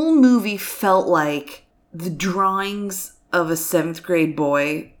 this whole movie felt like the drawings of a 7th grade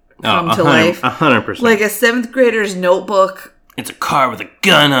boy come to life. 100%. Like a 7th grader's notebook. It's a car with a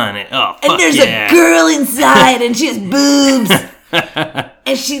gun on it. Oh, fuck And there's yeah. a girl inside and she has boobs.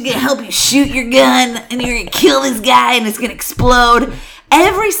 And she's going to help you shoot your gun. And you're going to kill this guy and it's going to explode.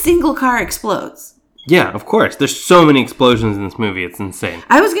 Every single car explodes. Yeah, of course. There's so many explosions in this movie. It's insane.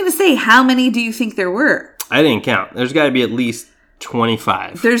 I was going to say, how many do you think there were? I didn't count. There's got to be at least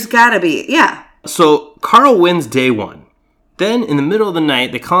 25. There's got to be. Yeah. So Carl wins day 1. Then, in the middle of the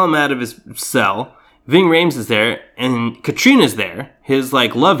night, they call him out of his cell. Ving Rhames is there, and Katrina's there, his,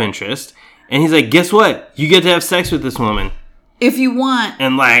 love interest. And he's like, guess what? You get to have sex with this woman. If you want.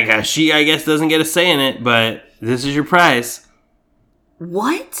 And, she, I guess, doesn't get a say in it, but this is your prize.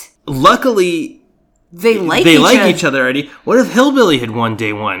 What? Luckily, They like each other already. What if Hillbilly had won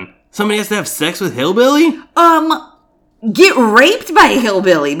day 1? Somebody has to have sex with Hillbilly? Get raped by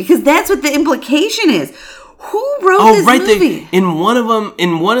Hillbilly, because that's what the implication is. Who wrote this movie? In one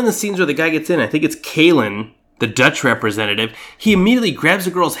of the scenes where the guy gets in, I think it's Kalen, the Dutch representative, he immediately grabs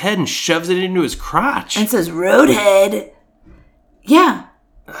the girl's head and shoves it into his crotch. And says, Roadhead. Yeah.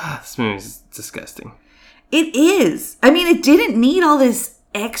 This movie's disgusting. It is. I mean, it didn't need all this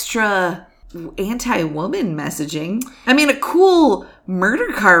extra anti-woman messaging. I mean, a cool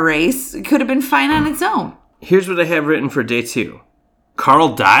murder car race could have been fine on its own. Here's what I have written for day 2.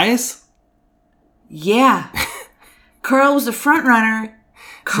 Carl dies? Yeah. Carl was the front runner.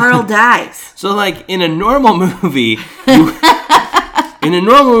 Carl dies. So, in a normal movie,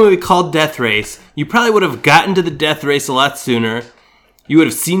 called Death Race, you probably would have gotten to the death race a lot sooner. You would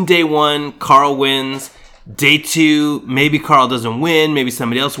have seen day 1, Carl wins. Day 2, maybe Carl doesn't win, maybe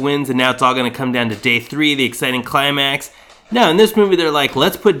somebody else wins, and now it's all going to come down to day 3, the exciting climax. No, in this movie, they're like,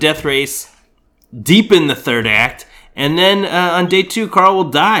 let's put Death Race deep in the 3rd act, and then on day 2, Carl will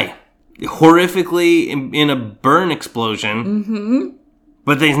die. Horrifically in a burn explosion. Mm-hmm.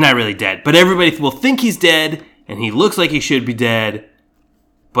 But he's not really dead. But everybody will think he's dead, and he looks like he should be dead,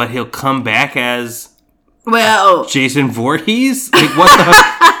 but he'll come back as Jason Voorhees?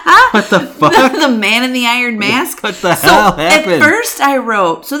 What the fuck? The man in the iron mask? What the hell happened? At first I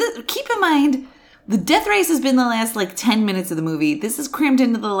wrote, keep in mind, the death race has been the last 10 minutes of the movie. This is crammed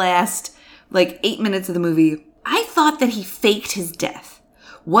into the last 8 minutes of the movie. I thought that he faked his death.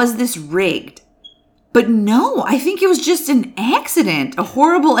 Was this rigged? But no, I think it was just an accident, a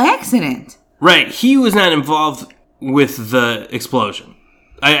horrible accident. Right, he was not involved with the explosion.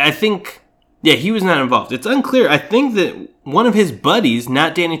 I think, he was not involved. It's unclear. I think that one of his buddies,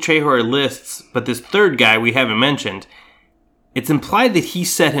 not Danny Trejo or Lists, but this 3rd guy we haven't mentioned, it's implied that he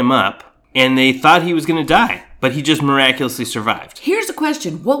set him up, and they thought he was going to die. But he just miraculously survived. Here's a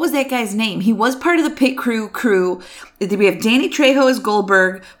question. What was that guy's name? He was part of the pit crew. We have Danny Trejo as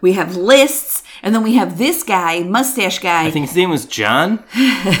Goldberg. We have Lists. And then we have this guy, mustache guy. I think his name was John.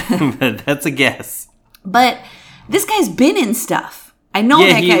 But that's a guess. But this guy's been in stuff. I know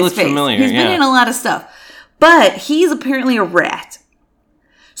that guy's looks face. Familiar, He's been in a lot of stuff. But he's apparently a rat.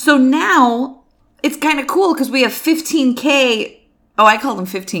 So now it's kind of cool because we have 15K. Oh, I called him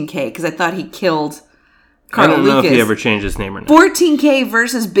 15K because I thought he killed Carl Lucas. I don't know if he ever changed his name or not. 14K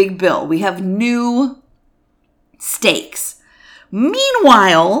versus Big Bill. We have new stakes.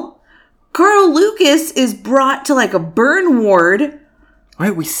 Meanwhile, Carl Lucas is brought to like a burn ward.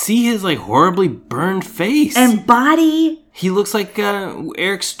 Right, we see his like horribly burned face. And body. He looks like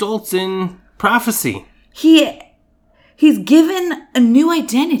Eric Stoltz in Prophecy. He's given a new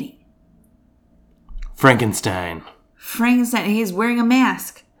identity. Frankenstein. He's wearing a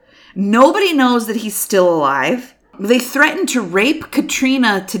mask. Nobody knows that he's still alive. They threaten to rape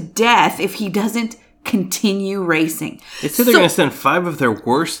Katrina to death if he doesn't continue racing. They say they're going to send 5 of their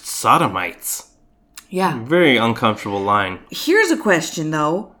worst sodomites. Yeah. Very uncomfortable line. Here's a question,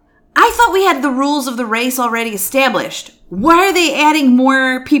 though. I thought we had the rules of the race already established. Why are they adding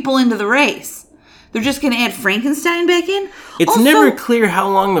more people into the race? They're just going to add Frankenstein back in? It's also, never clear how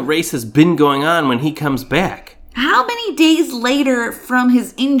long the race has been going on when he comes back. How many days later from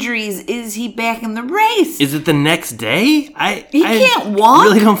his injuries is he back in the race? Is it the next day? He can't walk? I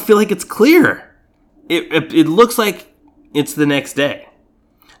really don't feel like it's clear. It looks like it's the next day.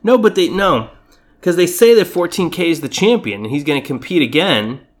 No, but because they say that 14K is the champion and he's going to compete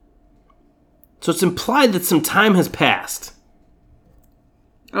again. So it's implied that some time has passed.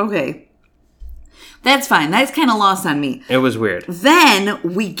 Okay. That's fine. That's kind of lost on me. It was weird. Then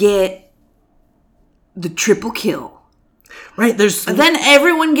we get the triple kill. Right, then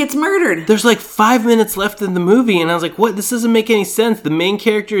everyone gets murdered. There's like 5 minutes left in the movie, and I was like, what? This doesn't make any sense. The main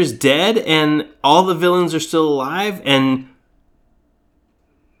character is dead, and all the villains are still alive, and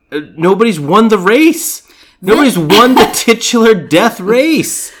nobody's won the race. Nobody's won the titular death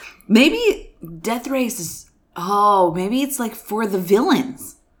race. Maybe death race is... Oh, maybe it's like for the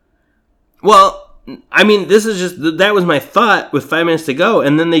villains. Well, I mean, this is just... That was my thought with 5 minutes to go,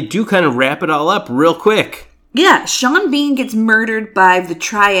 and then they do kind of wrap it all up real quick. Yeah, Sean Bean gets murdered by the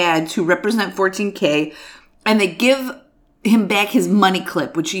Triads who represent 14K, and they give him back his money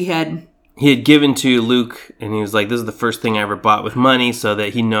clip, which he had given to Luke, and he was like, this is the first thing I ever bought with money, so that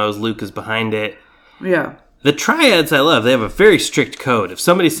he knows Luke is behind it. Yeah. The Triads I love. They have a very strict code. If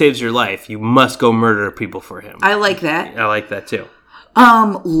somebody saves your life, you must go murder people for him. I like that. I like that too.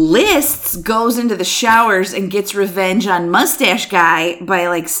 Lists goes into the showers and gets revenge on Mustache Guy by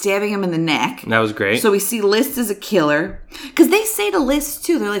like stabbing him in the neck. That was great. So we see List as a killer. Because they say to List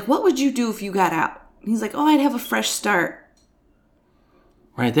too, they're like, what would you do if you got out? And he's like, oh, I'd have a fresh start.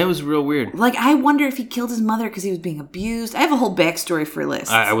 Right, that was real weird. Like, I wonder if he killed his mother because he was being abused. I have a whole backstory for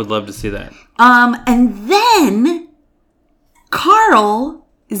List. I would love to see that. And then Carl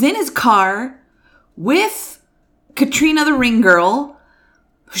is in his car with Katrina the Ring Girl.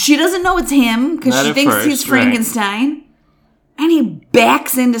 She doesn't know it's him because she thinks he's Frankenstein. Right. And he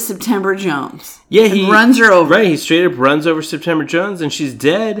backs into September Jones. Yeah, he runs her over. Right, he straight up runs over September Jones and she's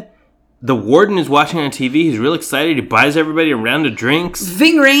dead. The warden is watching on TV. He's real excited. He buys everybody a round of drinks.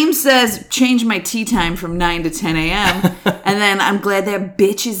 Ving Rhames says, change my tea time from 9 to 10 a.m. And then I'm glad that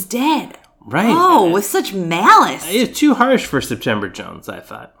bitch is dead. Right. Oh, with such malice. It's too harsh for September Jones, I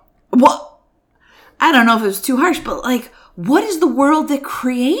thought. Well, I don't know if it was too harsh, but like, what is the world that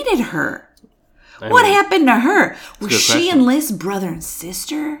created her? What happened to her? Was she and Liz brother and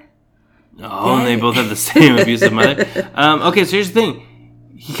sister? Oh, and they both have the same abusive mother. Okay, so here's the thing.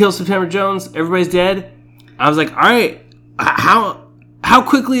 He kills September Jones. Everybody's dead. I was like, all right, how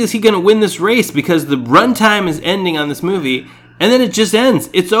quickly is he going to win this race? Because the runtime is ending on this movie, and then it just ends.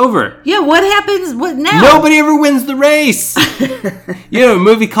 It's over. Yeah, what happens? What now? Nobody ever wins the race. You know, a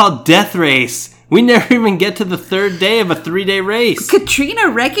movie called Death Race. We never even get to the third day of a 3-day race. Katrina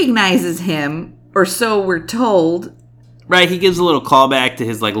recognizes him, or so we're told. Right, he gives a little callback to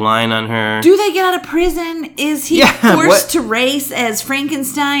his like line on her. Do they get out of prison? Is he forced to race as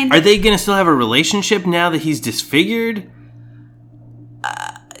Frankenstein? Are they going to still have a relationship now that he's disfigured?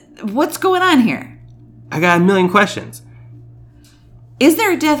 What's going on here? I got a million questions. Is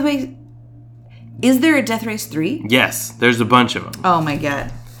there a Death Race? Is there a Death Race 3? Yes, there's a bunch of them. Oh my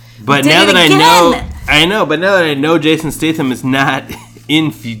god. But now that but now that I know Jason Statham is not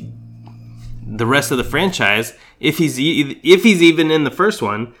in the rest of the franchise, if he's even in the first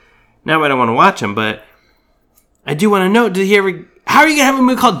one, now I don't want to watch him, but I do want to know, how are you going to have a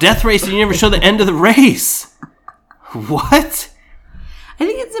movie called Death Race and you never show the end of the race? What? I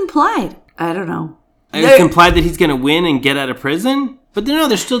think it's implied. I don't know. It's implied that he's going to win and get out of prison? But no,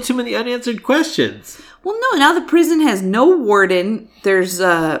 there's still too many unanswered questions. Well, no, now the prison has no warden. There's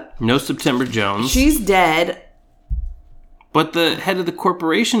no September Jones. She's dead. But the head of the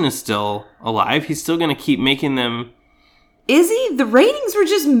corporation is still alive. He's still going to keep making them Izzy, the ratings were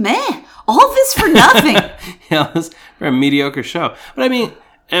just meh. All this for nothing. Yeah, it was a mediocre show. But I mean,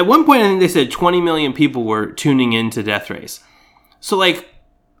 at one point I think they said 20 million people were tuning into Death Race. So like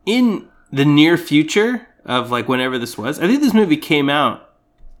in the near future of like whenever this was, I think this movie came out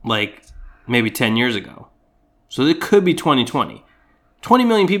like maybe 10 years ago. So it could be 2020. 20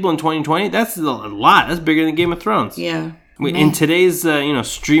 million people in 2020, that's a lot. That's bigger than Game of Thrones. Yeah. In today's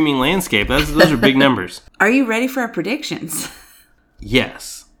streaming landscape, those are big numbers. Are you ready for our predictions?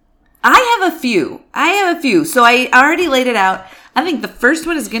 Yes. I have a few. So I already laid it out. I think the first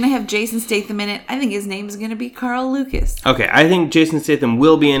one is going to have Jason Statham in it. I think his name is going to be Carl Lucas. Okay, I think Jason Statham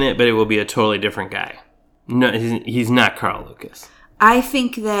will be in it, but it will be a totally different guy. No, he's not Carl Lucas. I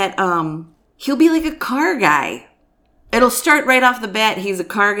think that he'll be like a car guy. It'll start right off the bat. He's a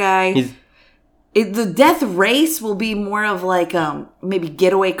car guy. The death race will be more of like maybe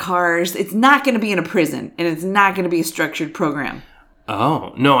getaway cars. It's not going to be in a prison, and it's not going to be a structured program.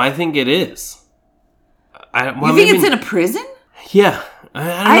 Oh, no, I think it is. You think it's in a prison? Yeah.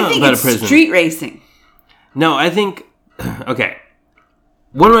 I don't know think about it's a prison. Street racing. No, I think... Okay.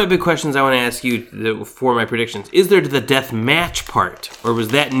 One of my big questions I want to ask you for my predictions, is there the death match part, or was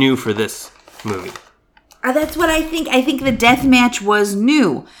that new for this movie? That's what I think. I think the death match was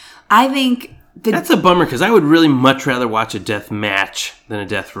new. I think... That's a bummer, because I would really much rather watch a death match than a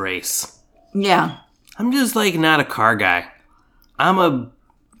death race. Yeah. I'm just, like, not a car guy. I'm a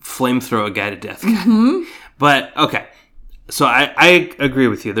flamethrower guy to death guy. Mm-hmm. But, okay. So I agree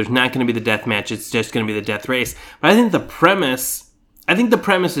with you. There's not going to be the death match. It's just going to be the death race. But I think the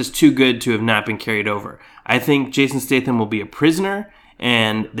premise is too good to have not been carried over. I think Jason Statham will be a prisoner,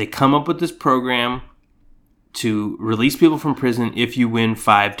 and they come up with this program to release people from prison if you win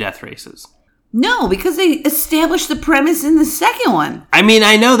 5 death races. No, because they established the premise in the second one. I mean,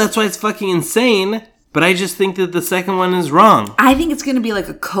 I know, that's why it's fucking insane, but I just think that the second one is wrong. I think it's going to be like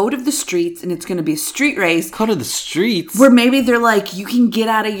a code of the streets, and it's going to be a street race. Code of the streets? Where maybe they're like, you can get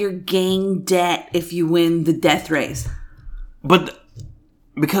out of your gang debt if you win the death race. But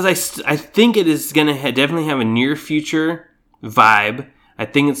because I think it is going to definitely have a near future vibe. I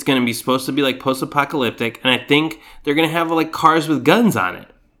think it's going to be supposed to be like post-apocalyptic, and I think they're going to have like cars with guns on it.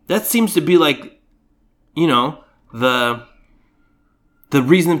 That seems to be like, the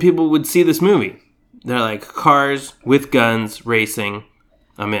reason people would see this movie. They're like cars with guns racing.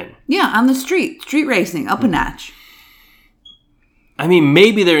 I'm in. Yeah, on the street racing, up a notch. I mean,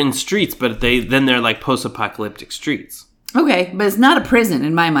 maybe they're in streets, but they're like post-apocalyptic streets. Okay, but it's not a prison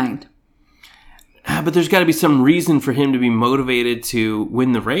in my mind. But there's got to be some reason for him to be motivated to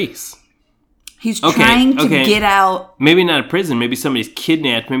win the race. He's trying to get out. Maybe not a prison. Maybe somebody's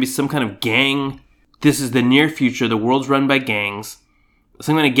kidnapped. Maybe some kind of gang. This is the near future. The world's run by gangs.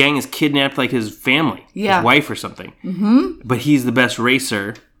 Some kind of gang has kidnapped like his family. Yeah. His wife or something. Mm-hmm. But he's the best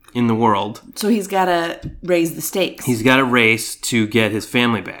racer in the world. So he's got to raise the stakes. He's got to race to get his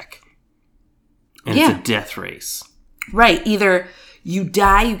family back. And it's a death race. Right. Either you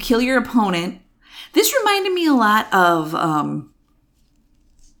die, you kill your opponent. This reminded me a lot of...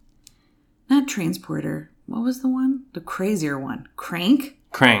 not Transporter. What was the one? The crazier one. Crank?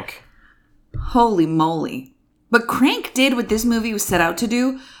 Crank. Holy moly. But Crank did what this movie was set out to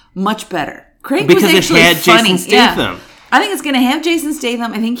do much better. Crank because was actually it had funny. Jason Statham. Yeah. I think it's going to have Jason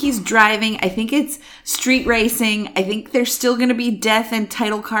Statham. I think he's driving. I think it's street racing. I think there's still going to be death and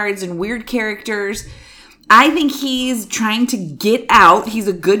title cards and weird characters. I think he's trying to get out. He's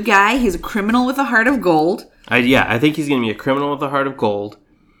a good guy. He's a criminal with a heart of gold. I think he's going to be a criminal with a heart of gold.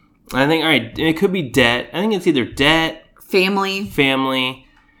 I think, all right, it could be debt. I think it's either debt, family,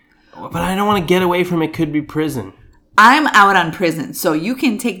 but I don't want to get away from it. Could be prison. I'm out on prison, so you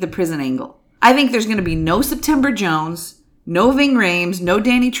can take the prison angle. I think there's going to be no September Jones, no Ving Rhames, no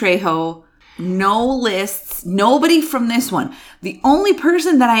Danny Trejo, no lists, nobody from this one. The only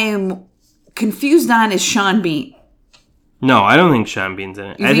person that I am confused on is Sean Bean. No, I don't think Sean Bean's in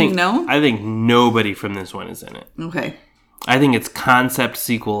it. You think no? I think nobody from this one is in it. Okay. I think it's concept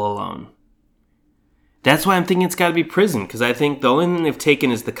sequel alone. That's why I'm thinking it's got to be prison, because I think the only thing they've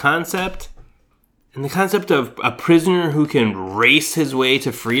taken is the concept, and the concept of a prisoner who can race his way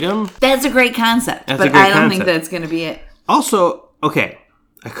to freedom. That's a great concept, but I don't think that's going to be it. Also, okay,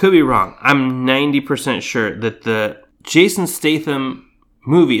 I could be wrong. I'm 90% sure that the Jason Statham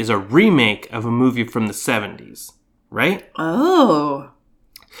movie is a remake of a movie from the 70s, right? Oh.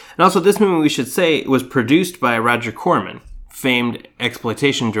 And also, this movie, we should say, was produced by Roger Corman, famed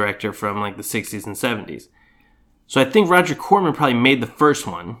exploitation director from like the 60s and 70s. So I think Roger Corman probably made the first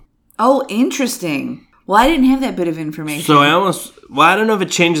one. Oh, interesting. Well, I didn't have that bit of information. So I don't know if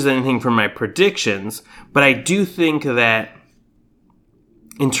it changes anything from my predictions, but I do think that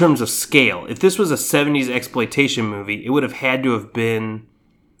in terms of scale, if this was a 70s exploitation movie, it would have had to have been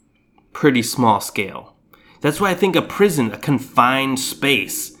pretty small scale. That's why I think a prison, a confined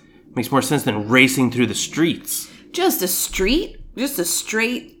space, makes more sense than racing through the streets. Just a street? Just a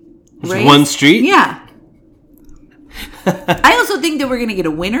straight Just race? one street? Yeah. I also think that we're going to get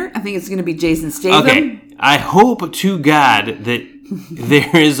a winner. I think it's going to be Jason Statham. Okay. I hope to God that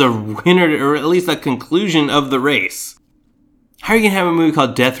there is a winner, or at least a conclusion of the race. How are you going to have a movie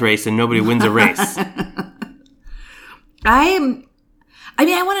called Death Race and nobody wins a race? I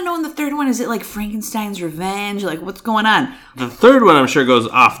want to know in the third one, is it like Frankenstein's Revenge? Like, what's going on? The third one, I'm sure, goes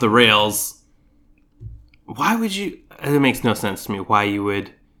off the rails. Why would you... It makes no sense to me why you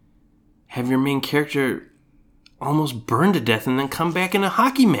would have your main character almost burn to death and then come back in a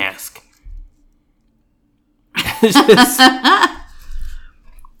hockey mask. It's just...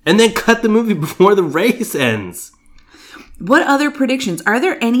 And then cut the movie before the race ends. What other predictions? Are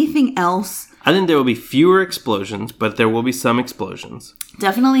there anything else? I think there will be fewer explosions, but there will be some explosions.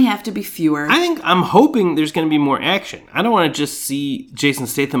 Definitely have to be fewer. I'm hoping there's going to be more action. I don't want to just see Jason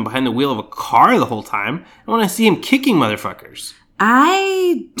Statham behind the wheel of a car the whole time. I want to see him kicking motherfuckers.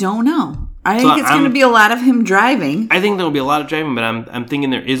 I don't know. I think it's going to be a lot of him driving. I think there will be a lot of driving, but I'm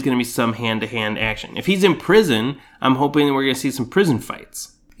thinking there is going to be some hand-to-hand action. If he's in prison, I'm hoping that we're going to see some prison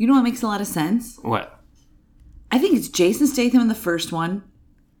fights. You know what makes a lot of sense? What? I think it's Jason Statham in the first one,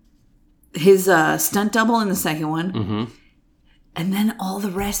 his stunt double in the second one, and then all the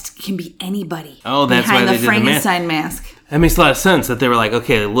rest can be anybody. Oh, that's why they did the Frankenstein mask. That makes a lot of sense that they were like,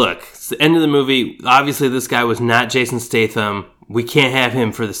 okay, look, it's the end of the movie. Obviously, this guy was not Jason Statham. We can't have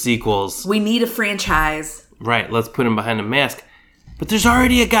him for the sequels. We need a franchise. Right, let's put him behind a mask. But there's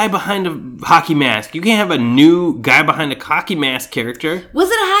already a guy behind a hockey mask. You can't have a new guy behind a hockey mask character. Was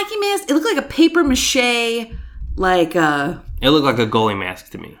it a hockey mask? It looked like a paper mache, like a... It looked like a goalie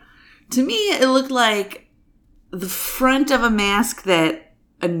mask to me. To me, it looked like the front of a mask that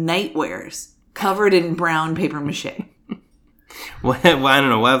a knight wears, covered in brown paper mache. Well, I don't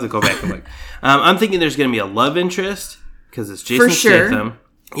know. We'll have to go back and look. I'm thinking there's going to be a love interest, because it's Jason Statham.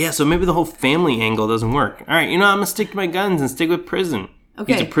 Yeah, so maybe the whole family angle doesn't work. All right, I'm going to stick to my guns and stick with prison.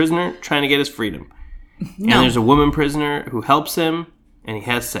 Okay. He's a prisoner trying to get his freedom. No. And there's a woman prisoner who helps him, and he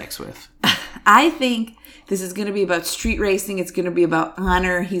has sex with. I think this is going to be about street racing. It's going to be about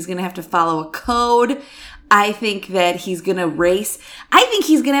honor. He's going to have to follow a code. I think that he's going to race. I think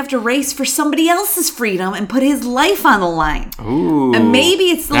he's going to have to race for somebody else's freedom and put his life on the line. Ooh. And maybe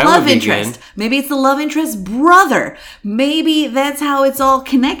it's the love interest. Good. Maybe it's the love interest's brother. Maybe that's how it's all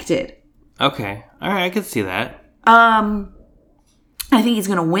connected. Okay. All right, I can see that. I think he's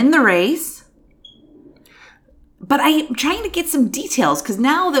going to win the race. But I'm trying to get some details, because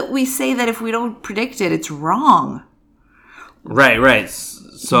now that we say that if we don't predict it, it's wrong. Right.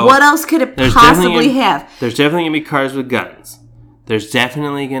 So what else could it possibly have? There's definitely going to be cars with guns. There's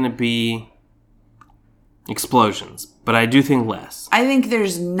definitely going to be explosions. But I do think less. I think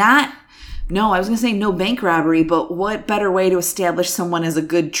there's not... No, I was going to say no bank robbery, but what better way to establish someone as a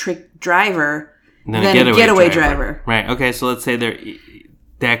good trick driver than a getaway driver? Right, okay, so let's say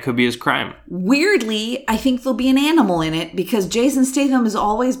that could be his crime. Weirdly, I think there'll be an animal in it, because Jason Statham is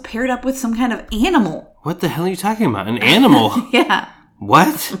always paired up with some kind of animal. What the hell are you talking about? An animal? Yeah.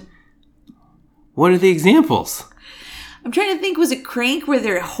 What? What are the examples? I'm trying to think, was it Crank where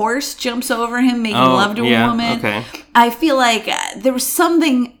their horse jumps over him making love to a woman? Okay. I feel like there was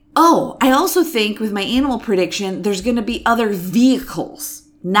something... Oh, I also think with my animal prediction, there's going to be other vehicles,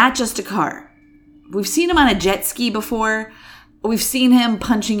 not just a car. We've seen him on a jet ski before. We've seen him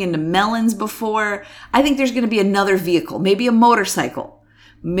punching into melons before. I think there's going to be another vehicle, maybe a motorcycle.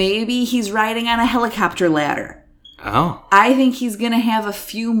 Maybe he's riding on a helicopter ladder. Oh. I think he's going to have a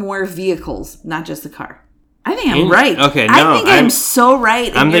few more vehicles, not just a car. I think I'm right. Okay, no. I think I'm so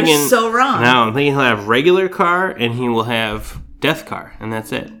right and you're so wrong. No, I'm thinking he'll have regular car and he will have death car, and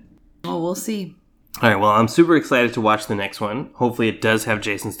that's it. Oh, we'll see. All right, well, I'm super excited to watch the next one. Hopefully it does have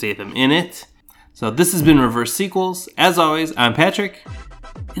Jason Statham in it. So this has been Reverse Sequels. As always, I'm Patrick.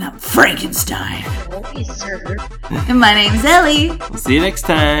 And I'm Frankenstein. Holy server. And my name's Ellie. We'll see you next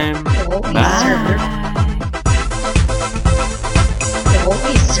time. Holy Bye. server.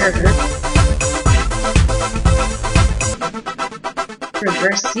 Holy server.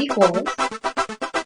 Reverse sequels.